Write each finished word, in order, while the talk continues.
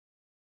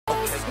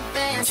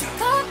fancy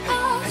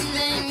cars, and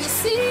then you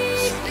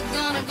see they're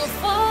gonna go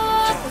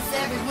far, 'cause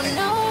everyone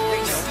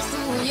knows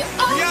who you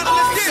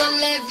are. So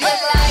live your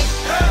life.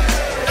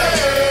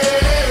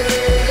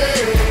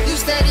 You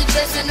steady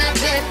chasing that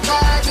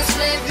paper, just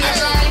live your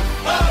life.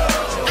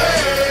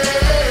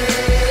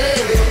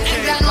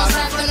 Ain't got no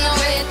time for no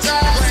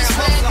haters, just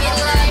live your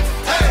life.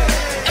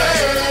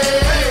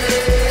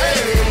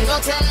 Go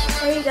tell them.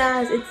 Hey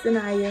guys, it's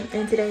Sanaya,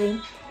 and today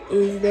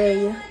is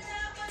day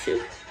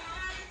 2,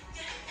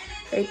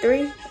 day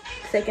 3,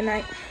 second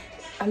night.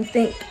 I'm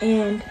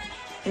thinking,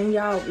 and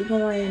y'all, we're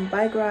going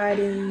bike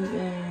riding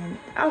and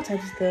all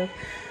types of stuff.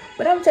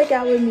 But I'm gonna take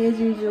y'all with me as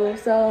usual.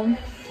 So,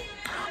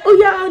 oh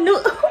y'all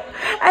know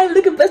I ain't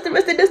looking busted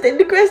dusted and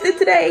depressed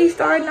today.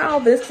 Starting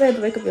off, but it's 'cause I had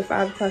to wake up at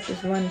 5 o'clock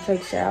this morning,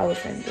 take showers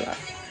and do all.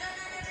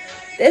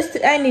 I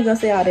ain't even gonna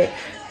say all that.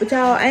 But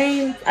y'all,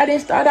 I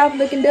didn't start off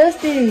looking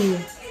dusty.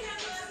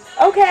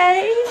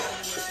 Okay,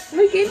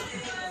 we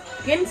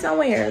getting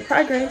somewhere.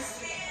 Progress.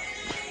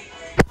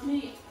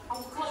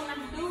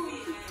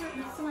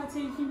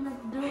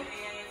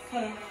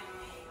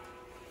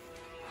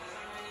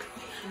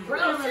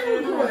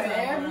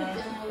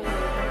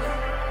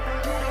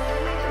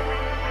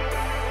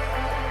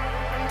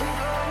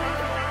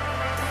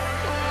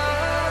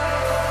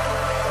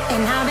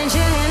 And I've been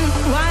chilling,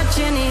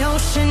 watching the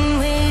ocean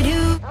with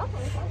you.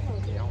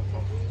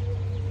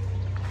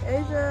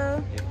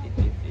 Asia.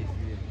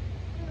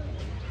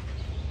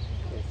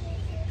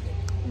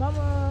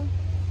 Mama.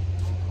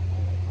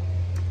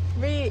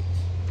 Rich.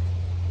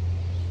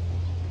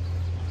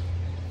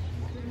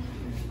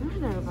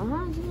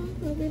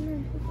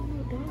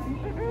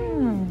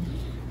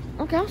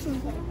 Okay, I'm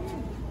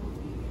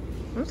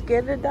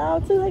scared of the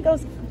dog too. They go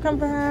come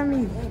behind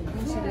me.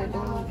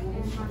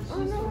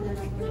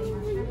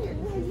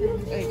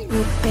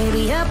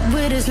 Baby, up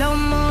with a slow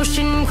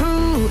motion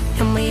crew,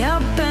 and we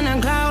up in our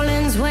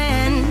growlings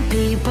when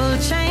people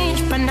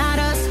change, but not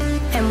us.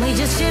 And we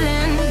just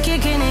chillin',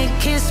 kicking it,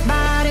 kissed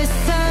by the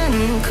sun.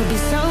 Could be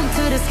soaked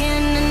to the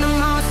skin in the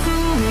mall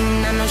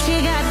soon. I know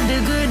she got the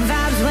good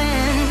vibes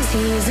when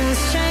seasons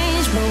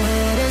change, but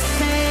we're the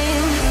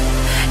same.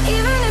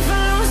 Even if I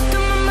lost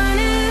all my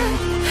money,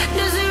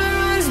 the zero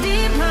runs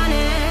deep,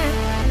 honey.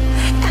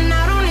 And I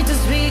don't need to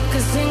speak a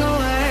single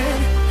word,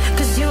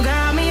 'cause you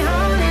got me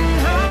holding.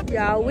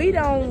 Y'all, we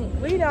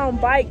don't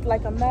bike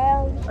like a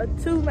mile or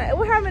 2 miles.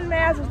 Well, how many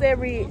miles was that,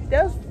 Reed?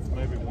 That's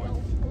maybe 1.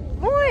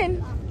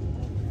 1.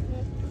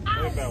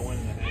 Maybe about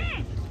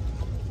 1.5.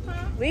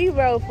 We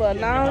rode for a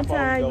long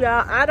time,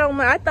 y'all. I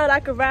thought I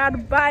could ride a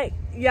bike.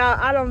 Y'all,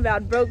 I done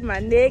about broke my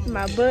neck,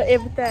 my butt,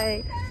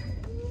 everything.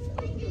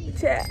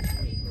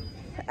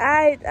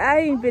 I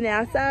ain't been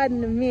outside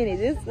in a minute.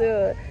 It's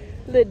a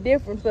little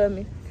different for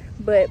me.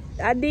 But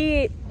I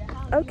did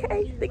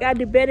okay. I think I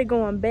did better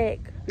going back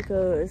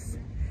because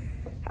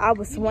I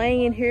was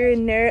swinging here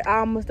and there. I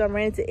almost done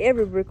ran into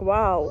every brick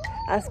wall.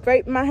 I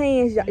scraped my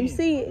hands, y'all. You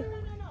see it?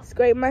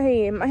 Scraped my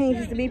hand. My hands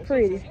used to be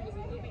pretty.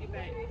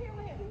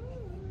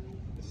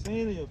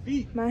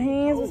 My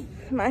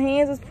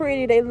hands was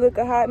pretty. They look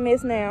a hot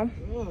mess now.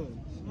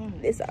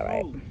 It's all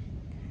right.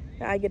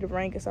 Now I get a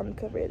ring or something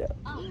to cover it up.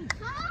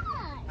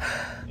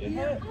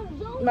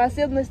 My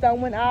siblings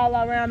done went all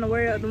around the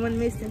world and went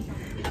missing,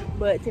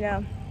 but you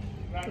know,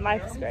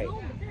 life is great.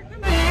 Even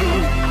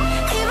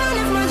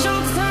if my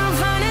jokes aren't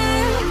funny,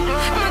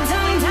 my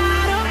tongue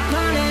tied up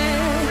on it,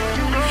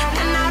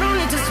 and I don't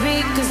need to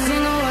speak a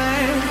single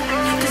word,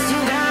 'cause you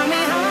got me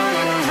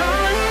holding,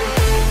 holding.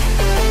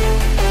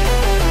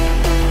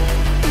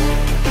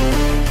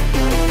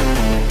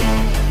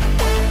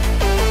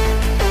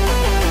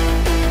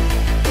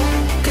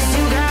 'Cause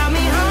you got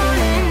me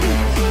holding.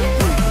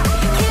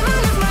 Even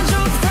if my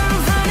jokes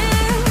aren't funny,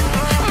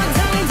 my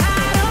tongue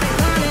tied up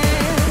on it,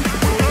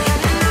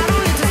 and I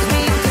don't need to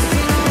speak a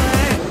single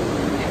word.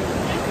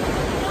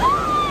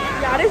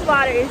 Y'all, this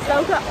water is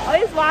so cold. Oh,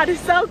 this water is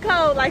so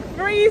cold, like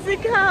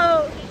freezing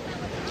cold.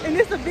 And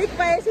it's a big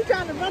wave. She's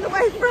trying to run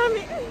away from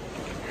it.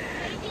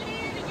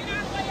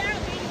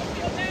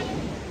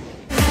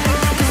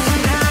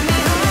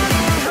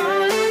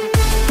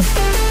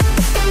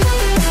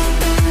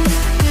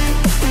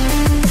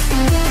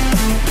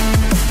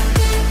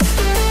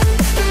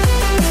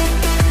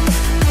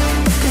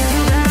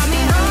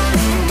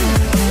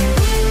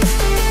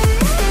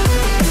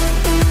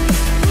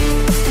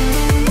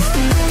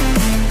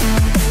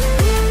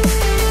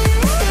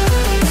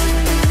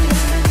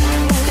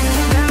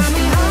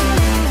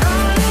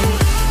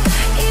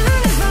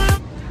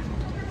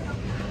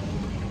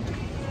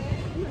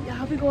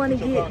 We're going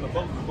to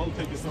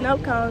get snow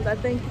cones, I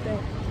think you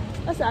think.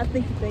 That's what I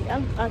think you think.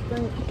 I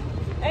think.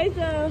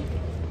 Asia,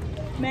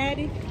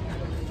 Maddie.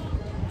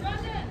 I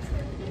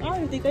don't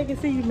even think they can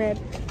see you,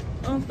 Maddie.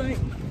 I don't think.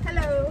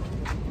 Hello.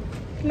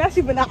 Now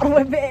she been all the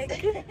way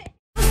back.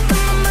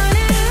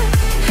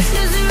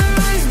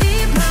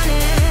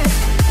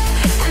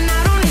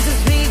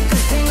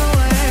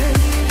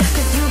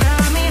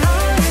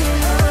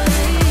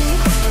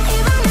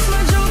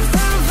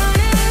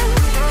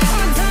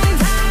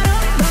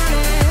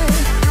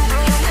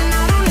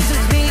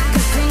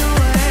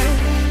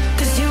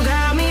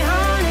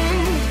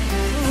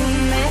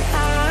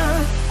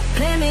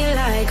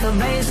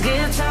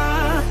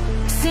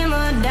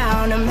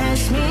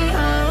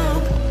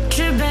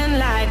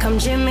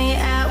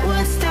 at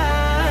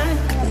Woodstock.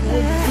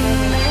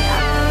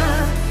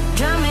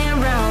 Drive me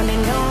around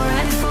and go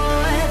right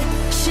forward.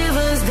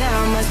 Shivers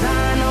down my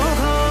spinal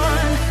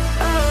cord.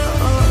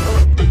 Oh, oh,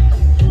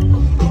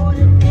 oh.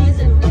 40 days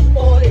and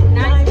 40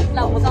 nights,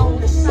 flowers on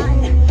the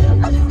side.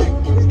 I'm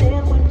thinking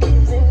stand when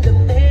he's in the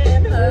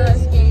bed.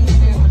 Huskies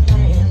in my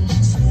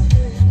hands.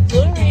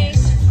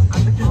 Flurries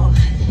on the floor.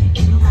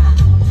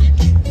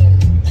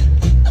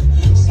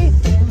 She's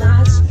in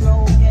my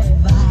strong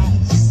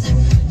advice.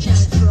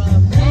 Just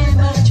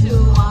remember to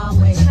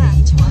always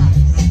think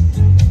twice.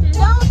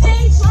 Don't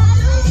think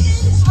twice.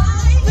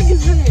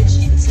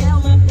 She tell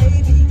my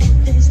baby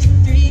this 2,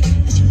 3.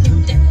 She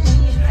looked at me.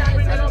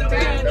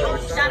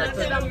 Shout out to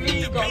the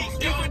Migos.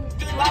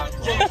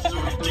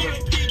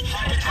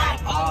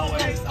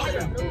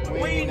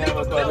 We ain't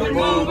never gonna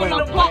move in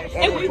the park,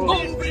 and we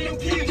move in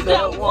the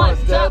step 1,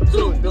 step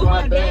 2, do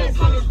my dance.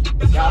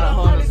 Got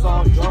 100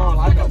 songs drawn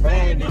like a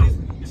bandit.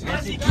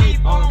 And she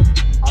keep on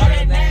all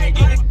that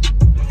nagging.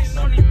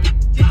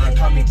 They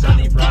call me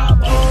Johnny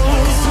Bravo.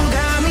 You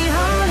got me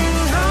holding,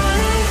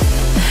 holding.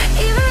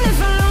 Even if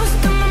I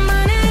lost all my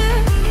money,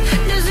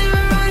 the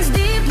zero runs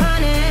deep,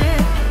 honey.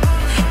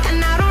 And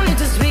I don't need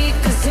to speak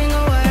a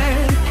single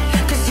word,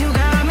 'cause you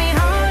got me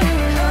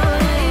holding,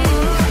 holding.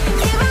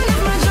 Even if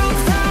my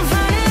jokes sound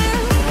funny,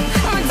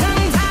 my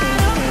tongue tied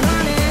up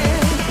on it.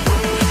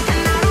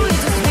 And I don't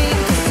need to speak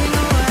a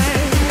single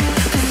word,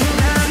 'cause you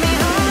got me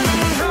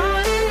holding,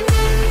 holding.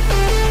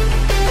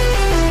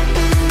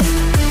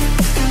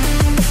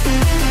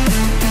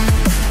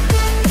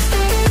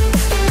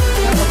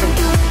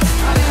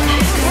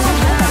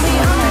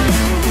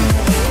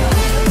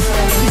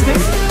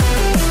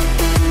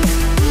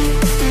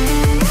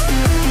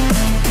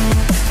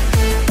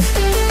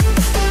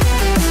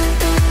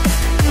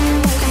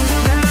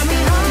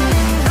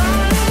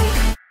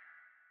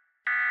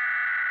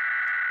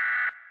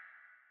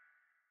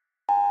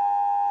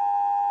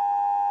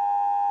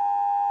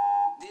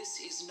 This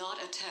is not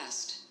a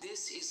test.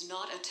 This is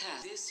not a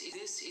test. This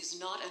is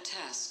not a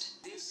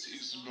test. This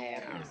is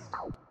not a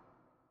test.